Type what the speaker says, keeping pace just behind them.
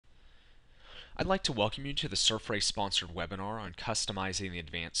I'd like to welcome you to the Surfray-sponsored webinar on customizing the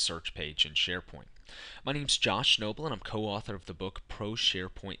advanced search page in SharePoint. My name is Josh Noble and I'm co-author of the book Pro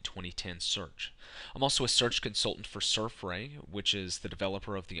SharePoint 2010 Search. I'm also a search consultant for Surfray, which is the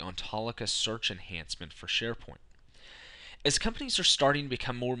developer of the Ontolica Search enhancement for SharePoint. As companies are starting to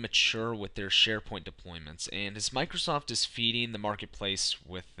become more mature with their SharePoint deployments, and as Microsoft is feeding the marketplace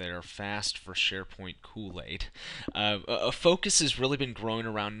with their fast for SharePoint Kool-Aid, a focus has really been growing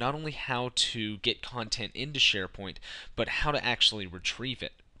around not only how to get content into SharePoint, but how to actually retrieve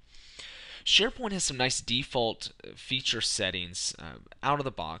it. SharePoint has some nice default feature settings out of the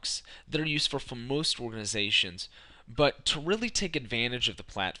box that are useful for most organizations. But to really take advantage of the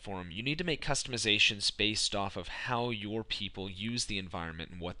platform, you need to make customizations based off of how your people use the environment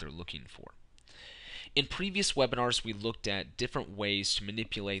and what they're looking for. In previous webinars, we looked at different ways to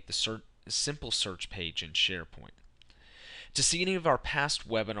manipulate the simple search page in SharePoint. To see any of our past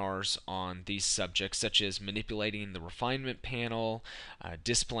webinars on these subjects, such as manipulating the refinement panel,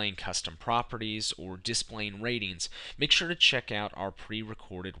 displaying custom properties, or displaying ratings, make sure to check out our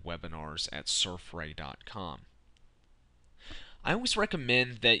pre-recorded webinars at surfray.com. I always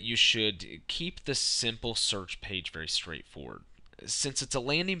recommend that you should keep the simple search page very straightforward. Since it's a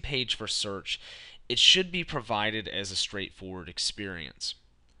landing page for search, it should be provided as a straightforward experience.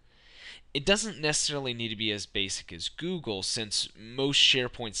 It doesn't necessarily need to be as basic as Google, since most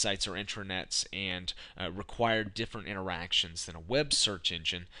SharePoint sites are intranets and require different interactions than a web search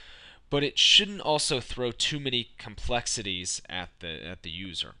engine, but it shouldn't also throw too many complexities at the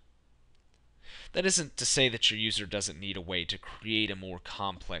user. That isn't to say that your user doesn't need a way to create a more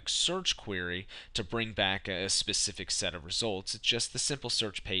complex search query to bring back a specific set of results. It's just the simple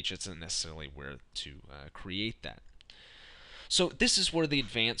search page isn't necessarily where to create that. So this is where the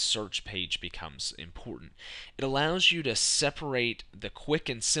advanced search page becomes important. It allows you to separate the quick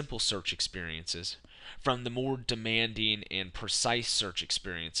and simple search experiences from the more demanding and precise search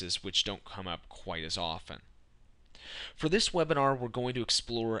experiences which don't come up quite as often. For this webinar, we're going to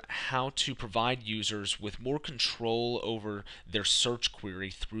explore how to provide users with more control over their search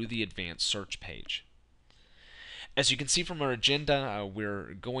query through the advanced search page. As you can see from our agenda,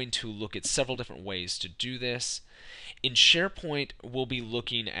 we're going to look at several different ways to do this. In SharePoint, we'll be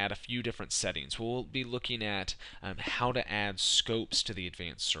looking at a few different settings. We'll be looking at how to add scopes to the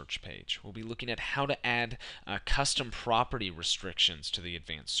advanced search page. We'll be looking at how to add custom property restrictions to the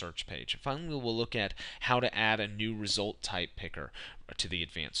advanced search page. And finally, we'll look at how to add a new result type picker to the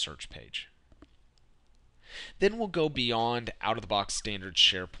advanced search page. Then we'll go beyond out-of-the-box standard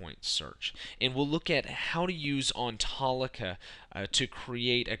SharePoint search, and we'll look at how to use Ontolica to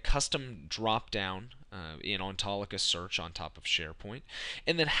create a custom drop-down in Ontolica Search on top of SharePoint,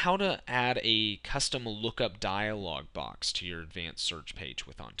 and then how to add a custom lookup dialog box to your advanced search page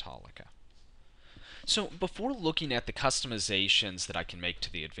with Ontolica. So before looking at the customizations that I can make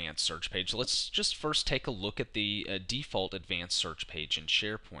to the advanced search page, let's just first take a look at the default advanced search page in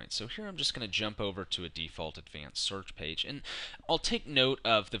SharePoint. So here I'm just going to jump over to a default advanced search page, and I'll take note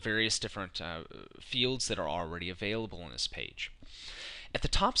of the various different fields that are already available on this page. At the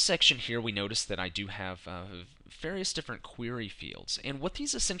top section here, we notice that I do have various different query fields, and what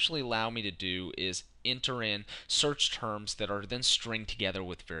these essentially allow me to do is enter in search terms that are then stringed together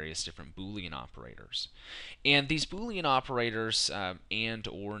with various different Boolean operators. And these Boolean operators, and,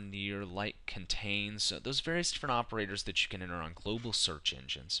 or, near, like, contains, those various different operators that you can enter on global search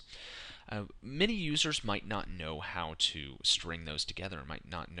engines. Many users might not know how to string those together, might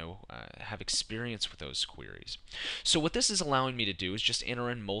not know, have experience with those queries. So what this is allowing me to do is just enter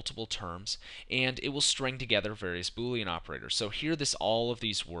in multiple terms, and it will string together various Boolean operators. So here, all of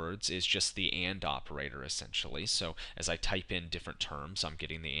these words is just the AND operator essentially. So as I type in different terms, I'm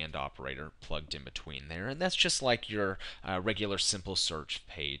getting the AND operator plugged in between there, and that's just like your regular simple search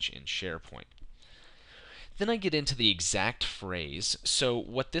page in SharePoint. Then I get into the exact phrase. So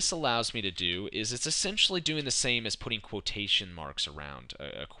what this allows me to do is it's essentially doing the same as putting quotation marks around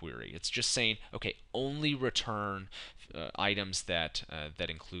a query. It's just saying, okay, only return items that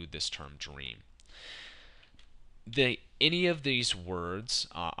include this term dream. Any of these words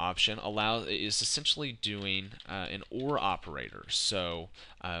option is essentially doing an OR operator. So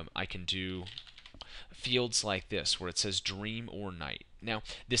I can do fields like this where it says dream or night. Now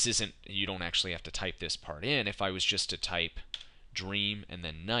this isn't, you don't actually have to type this part in. If I was just to type dream and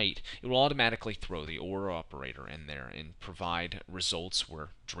then night, it will automatically throw the OR operator in there and provide results where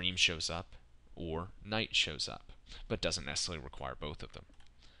dream shows up or night shows up, but doesn't necessarily require both of them.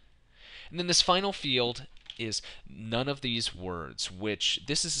 And then this final field is none of these words, which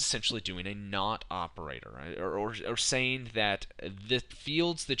this is essentially doing a not operator, right? or saying that the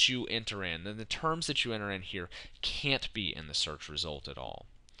fields that you enter in and the terms that you enter in here can't be in the search result at all.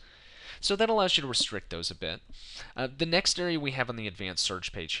 So that allows you to restrict those a bit. The next area we have on the advanced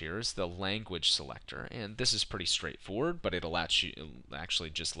search page here is the language selector, and this is pretty straightforward, but it'll actually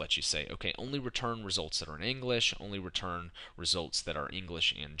just let you say, okay, only return results that are in English, only return results that are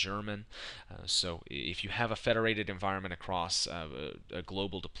English and German. So if you have a federated environment across a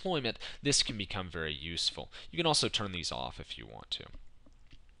global deployment, this can become very useful. You can also turn these off if you want to.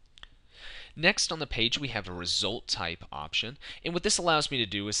 Next on the page we have a result type option, and what this allows me to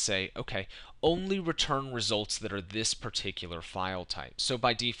do is say, okay, only return results that are this particular file type. So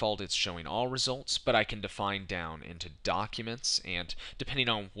by default it's showing all results, but I can define down into documents, and depending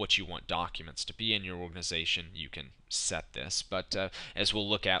on what you want documents to be in your organization, you can set this. But as we'll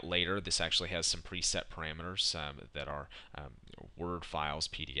look at later, this actually has some preset parameters that are Word files,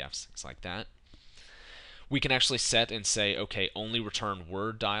 PDFs, things like that. We can actually set and say, okay, only return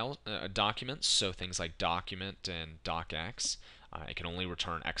Word documents, so things like document and docx. I can only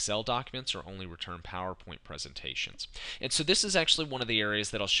return Excel documents or only return PowerPoint presentations. And so this is actually one of the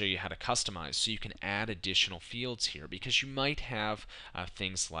areas that I'll show you how to customize, so you can add additional fields here, because you might have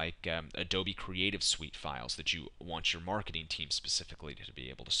things like Adobe Creative Suite files that you want your marketing team specifically to be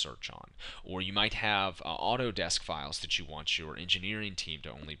able to search on. Or you might have Autodesk files that you want your engineering team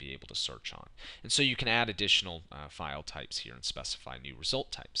to only be able to search on. And so you can add additional file types here and specify new result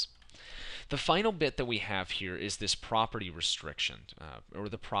types. The final bit that we have here is this property restriction, or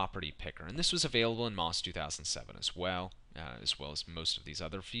the property picker, and this was available in MOS 2007 as well as most of these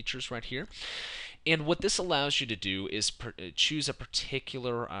other features right here. And what this allows you to do is choose a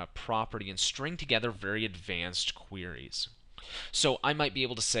particular property and string together very advanced queries. So I might be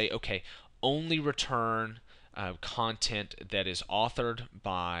able to say, okay, only return content that is authored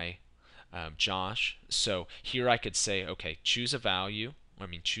by Josh. So here I could say, okay, choose a value.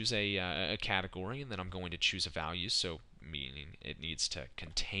 Choose a category, and then I'm going to choose a value, so meaning it needs to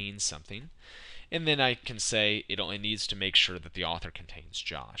contain something. And then I can say it needs to make sure that the author contains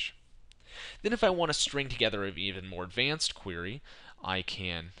Josh. Then if I want to string together an even more advanced query, I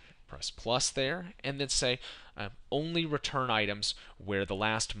can press plus there, and then say only return items where the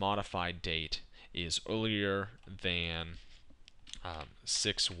last modified date is earlier than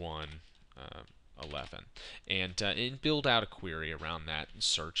 6/1. 11, and build out a query around that and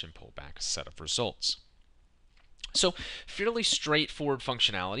search and pull back a set of results. So fairly straightforward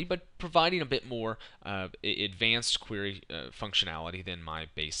functionality, but providing a bit more advanced query functionality than my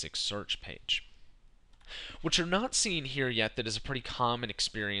basic search page. What you're not seeing here yet that is a pretty common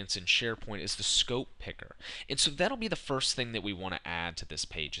experience in SharePoint is the scope picker. And so that'll be the first thing that we want to add to this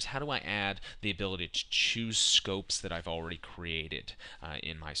page, is how do I add the ability to choose scopes that I've already created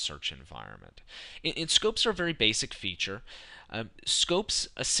in my search environment. And scopes are a very basic feature. Scopes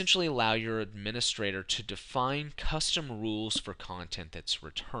essentially allow your administrator to define custom rules for content that's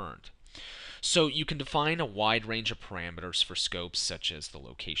returned. So you can define a wide range of parameters for scopes, such as the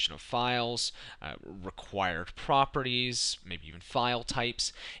location of files, required properties, maybe even file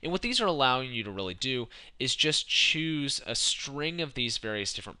types. And what these are allowing you to really do is just choose a string of these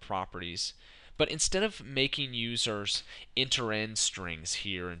various different properties. But instead of making users enter in strings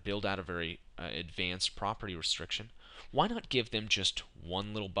here and build out a very advanced property restriction, why not give them just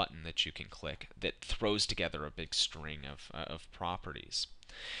one little button that you can click that throws together a big string of properties?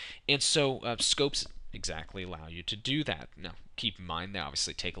 And so scopes exactly allow you to do that. Now, keep in mind they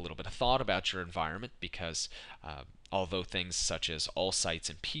obviously take a little bit of thought about your environment, because although things such as all sites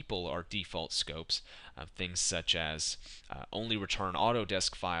and people are default scopes, things such as only return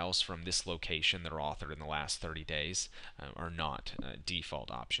Autodesk files from this location that are authored in the last 30 days are not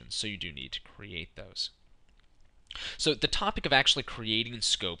default options. So you do need to create those. So the topic of actually creating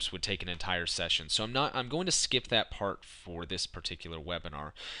scopes would take an entire session, so I'm going to skip that part for this particular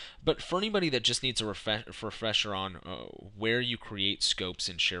webinar. But for anybody that just needs a refresher on where you create scopes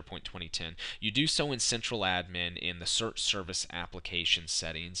in SharePoint 2010, you do so in Central Admin in the Search Service Application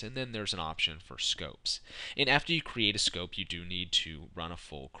settings, and then there's an option for scopes. And after you create a scope, you do need to run a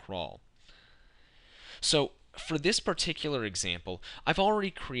full crawl. So for this particular example, I've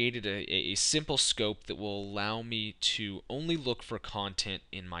already created a simple scope that will allow me to only look for content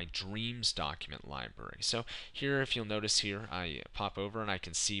in my Dreams document library. So here, if you'll notice here, I pop over and I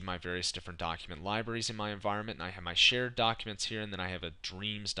can see my various different document libraries in my environment, and I have my shared documents here, and then I have a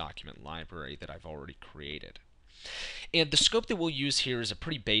Dreams document library that I've already created. And the scope that we'll use here is a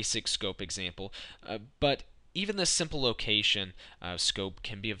pretty basic scope example, but even this simple location scope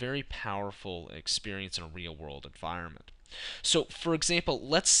can be a very powerful experience in a real-world environment. So, for example,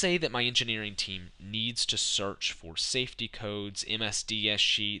 let's say that my engineering team needs to search for safety codes, MSDS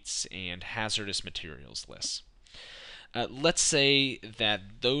sheets, and hazardous materials lists. Let's say that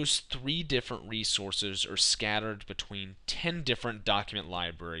those 3 different resources are scattered between 10 different document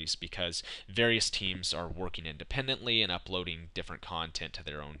libraries because various teams are working independently and uploading different content to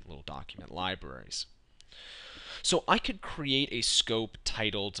their own little document libraries. So I could create a scope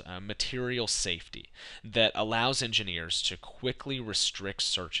titled Material Safety that allows engineers to quickly restrict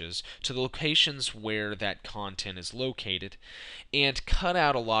searches to the locations where that content is located and cut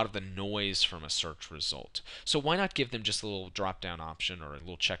out a lot of the noise from a search result. So why not give them just a little drop-down option or a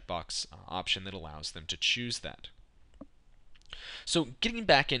little checkbox option that allows them to choose that? So getting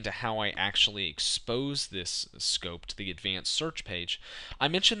back into how I actually expose this scope to the advanced search page, I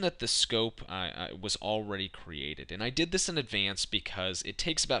mentioned that the scope was already created. And I did this in advance because it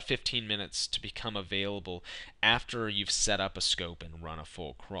takes about 15 minutes to become available after you've set up a scope and run a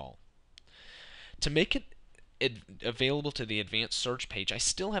full crawl. To make it available to the advanced search page, I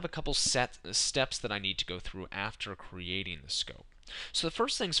still have a couple steps that I need to go through after creating the scope. So the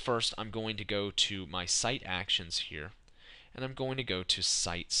first things first, I'm going to go to my site actions here, and I'm going to go to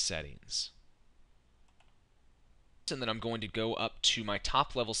Site Settings. And then I'm going to go up to my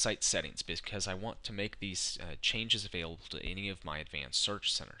top level site settings because I want to make these changes available to any of my advanced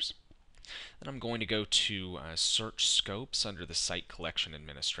search centers. Then I'm going to go to Search Scopes under the Site Collection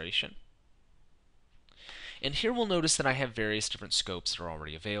Administration. And here we'll notice that I have various different scopes that are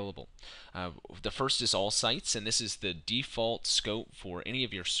already available. The first is All Sites, and this is the default scope for any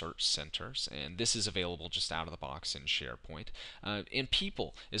of your search centers, and this is available just out of the box in SharePoint. And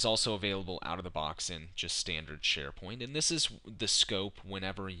People is also available out of the box in just standard SharePoint, and this is the scope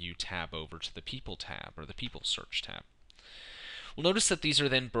whenever you tab over to the People tab or the People Search tab. We'll notice that these are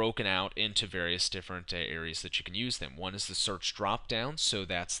then broken out into various different areas that you can use them. One is the search drop-down, so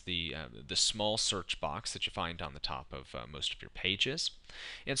that's the small search box that you find on the top of most of your pages.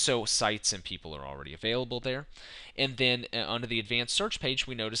 And so sites and people are already available there. And then under the advanced search page,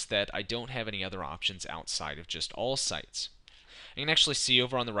 we notice that I don't have any other options outside of just all sites. You can actually see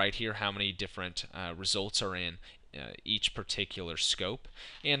over on the right here how many different results are in each particular scope,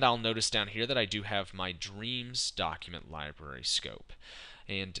 and I'll notice down here that I do have my Dreams document library scope,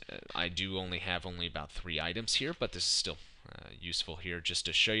 and I do only have about 3 items here, but this is still useful here just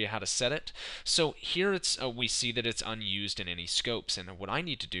to show you how to set it. So here we see that it's unused in any scopes, and what I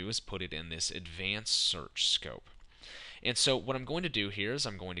need to do is put it in this advanced search scope. And so what I'm going to do here is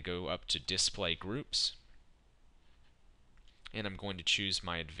I'm going to go up to Display Groups, and I'm going to choose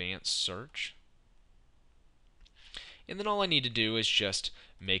my advanced search. And then all I need to do is just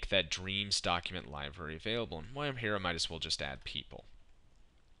make that Dreams document library available. And while I'm here, I might as well just add people.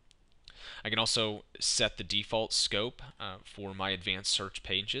 I can also set the default scope for my advanced search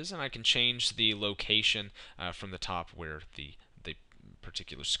pages, and I can change the location from the top where the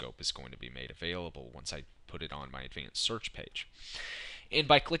particular scope is going to be made available once I put it on my advanced search page. And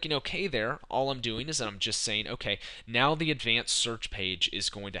by clicking OK there, all I'm doing is that I'm just saying, okay, now the advanced search page is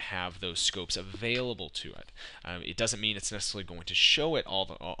going to have those scopes available to it. It doesn't mean it's necessarily going to show it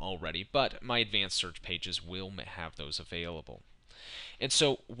already, but my advanced search pages will have those available. And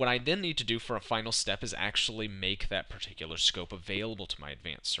so what I then need to do for a final step is actually make that particular scope available to my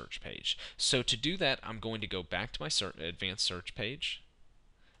advanced search page. So to do that, I'm going to go back to my advanced search page.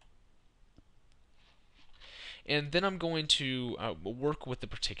 And then I'm going to work with the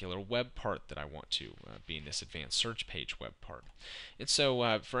particular web part that I want to be in this advanced search page web part. And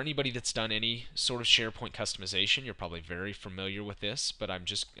so for anybody that's done any sort of SharePoint customization, you're probably very familiar with this, but I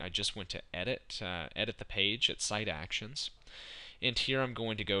just went to edit the page at Site Actions. And here I'm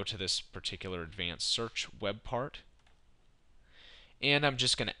going to go to this particular advanced search web part, and I'm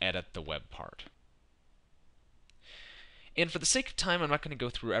just going to edit the web part. And for the sake of time, I'm not going to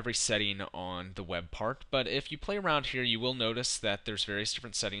go through every setting on the web part, but if you play around here, you will notice that there's various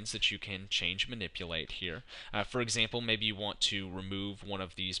different settings that you can change and manipulate here. For example, maybe you want to remove one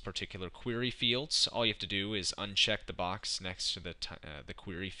of these particular query fields. All you have to do is uncheck the box next to the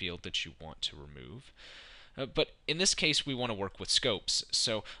query field that you want to remove. But in this case, we want to work with scopes,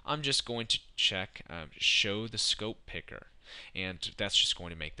 so I'm just going to check Show the Scope Picker. And that's just going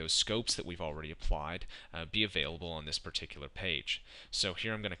to make those scopes that we've already applied be available on this particular page. So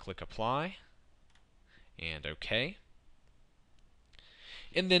here I'm going to click Apply and OK.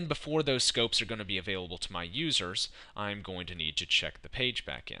 And then before those scopes are going to be available to my users, I'm going to need to check the page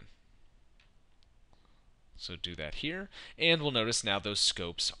back in. So do that here, and we'll notice now those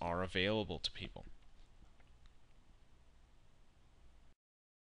scopes are available to people.